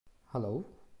Hello,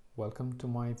 welcome to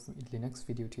my Linux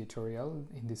video tutorial.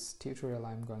 In this tutorial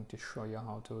I'm going to show you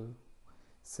how to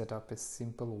set up a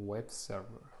simple web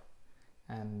server,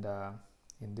 and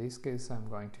in this case I'm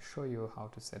going to show you how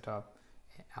to set up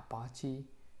an Apache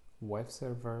web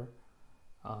server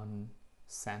on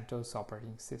Centos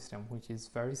operating system, which is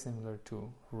very similar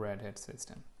to Redhat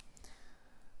system.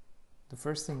 The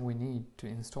first thing we need to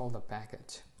install the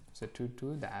package. So to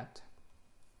do that,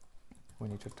 we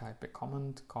need to type a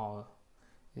command call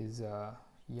is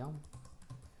yum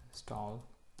install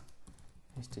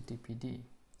httpd.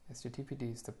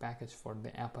 httpd is the package for the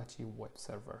Apache web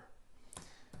server.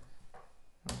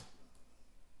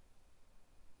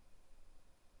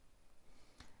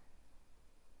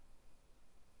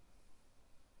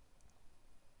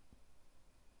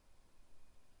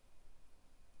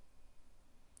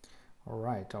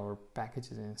 Alright, our package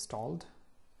is installed,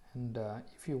 and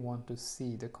if you want to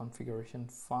see the configuration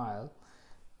file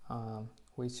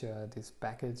which this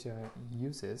package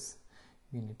uses,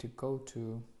 you need to go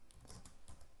to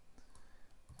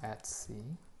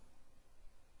 /c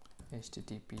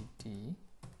httpd.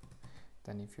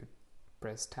 Then if you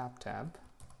press tab,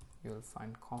 you will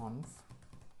find conf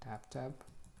tab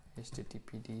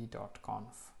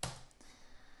httpd.conf.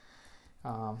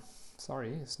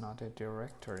 Sorry, it's not a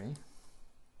directory.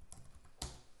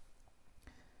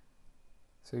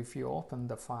 So if you open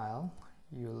the file,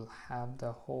 you'll have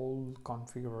the whole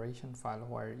configuration file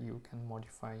where you can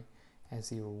modify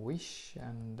as you wish,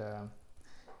 and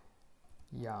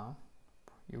yeah,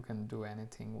 you can do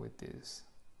anything with this.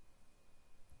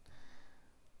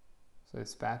 So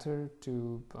it's better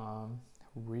to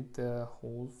read the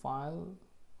whole file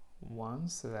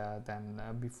once than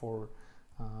before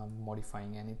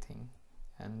modifying anything.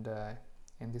 And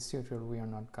in this tutorial we are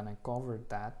not gonna cover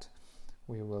that.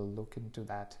 We will look into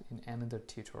that in another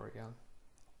tutorial.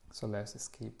 So let's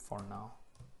skip for now.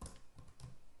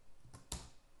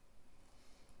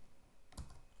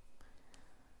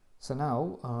 So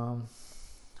now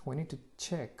we need to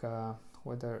check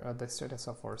whether the status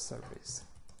of our service.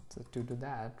 So to do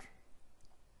that,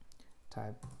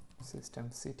 type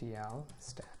systemctl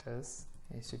status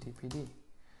httpd.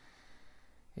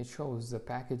 It shows the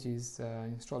package is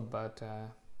installed, but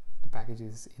the package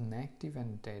is inactive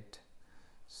and dead.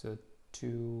 So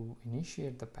to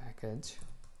initiate the package,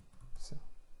 so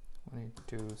we need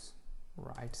to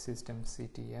write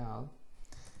systemctl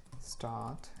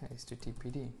start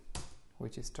httpd,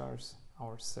 which starts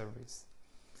our service.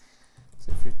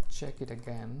 So if you check it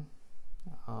again,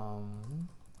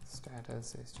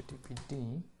 status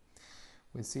httpd,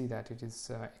 we see that it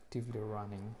is actively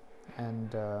running,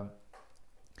 and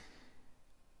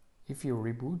if you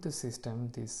reboot the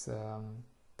system, this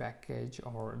package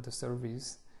or the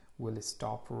service will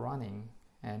stop running,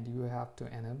 and you have to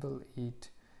enable it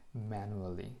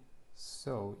manually.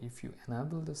 So if you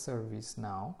enable the service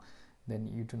now, then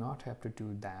you do not have to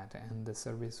do that, and the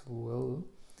service will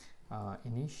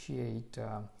initiate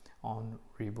on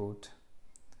reboot.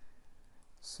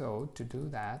 So to do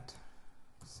that,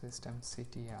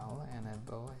 systemctl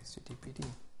enable httpd.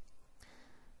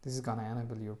 This is gonna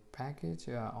enable your package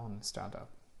on startup.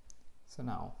 So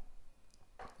now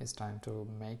it's time to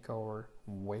make our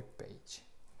web page,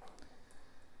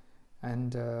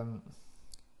 and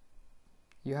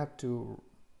you have to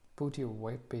put your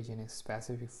web page in a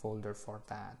specific folder for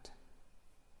that.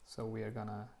 So we are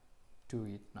gonna do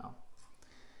it now.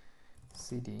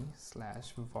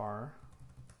 cd/var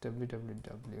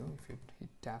www. If you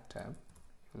hit tab, you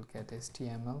will get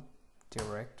HTML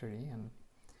directory, and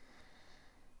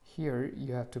here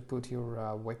you have to put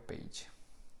your web page.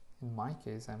 In my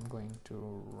case, I'm going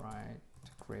to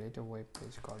create a web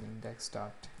page called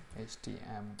index.html.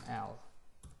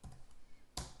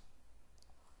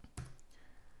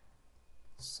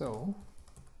 So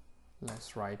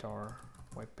let's write our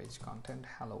web page content,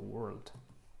 hello world,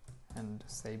 and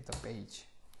save the page.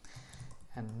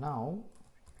 And now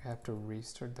you have to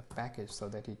restart the package so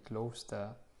that it loads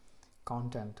the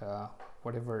content,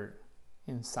 whatever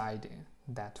inside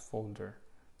that folder.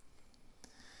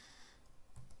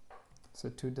 So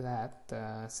to do that,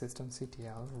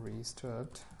 systemctl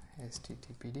restart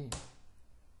httpd.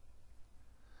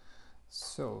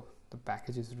 So the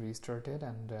package is restarted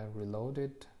and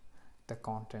reloaded the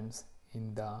contents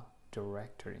in the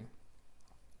directory.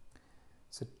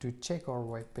 So to check our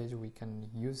web page, we can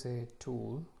use a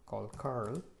tool called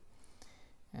curl,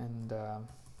 and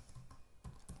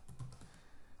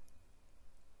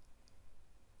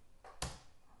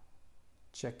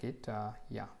check it.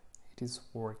 Yeah, it is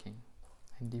working.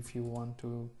 And if you want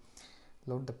to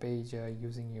load the page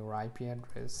using your IP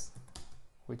address,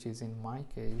 which is in my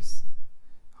case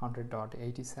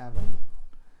 100.87,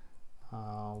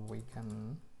 we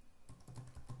can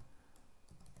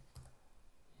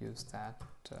use that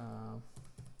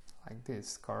like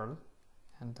this, curl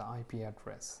and the IP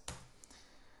address.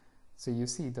 So you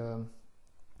see the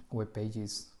web page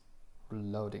is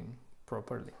loading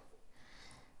properly.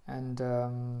 And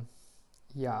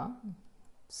yeah,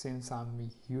 since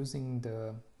I'm using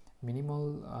the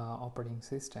minimal operating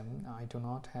system, I do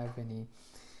not have any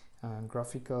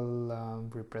graphical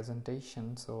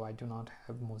representation, so I do not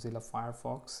have Mozilla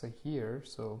Firefox here.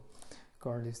 So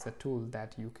curl is the tool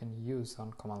that you can use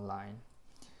on command line.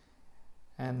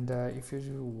 And if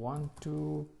you want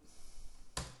to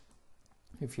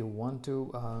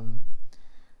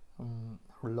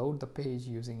load the page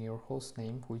using your host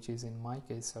name, which is in my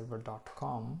case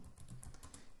server.com,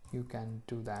 you can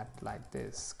do that like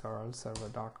this, curl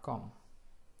server.com.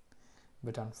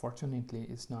 But unfortunately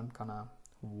it's not gonna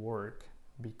work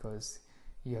because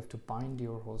you have to bind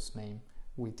your host name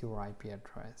with your IP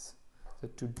address. So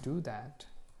to do that,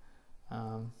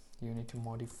 you need to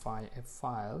modify a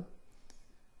file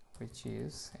which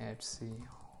is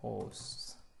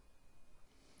hosts,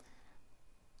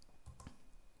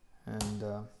 and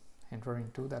enter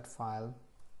into that file,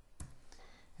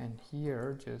 and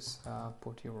here just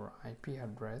put your IP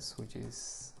address, which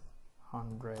is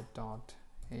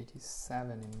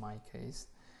 100.87 in my case,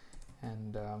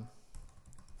 and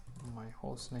my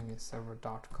host name is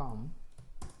server.com,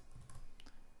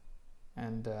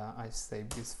 and I save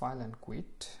this file and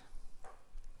quit,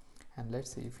 and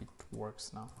let's see if it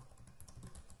works now.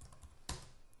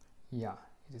 Yeah,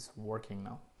 it is working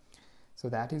now. So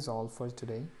that is all for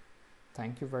today.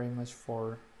 Thank you very much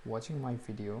for watching my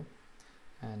video,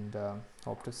 and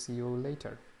hope to see you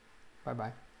later. Bye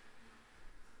bye.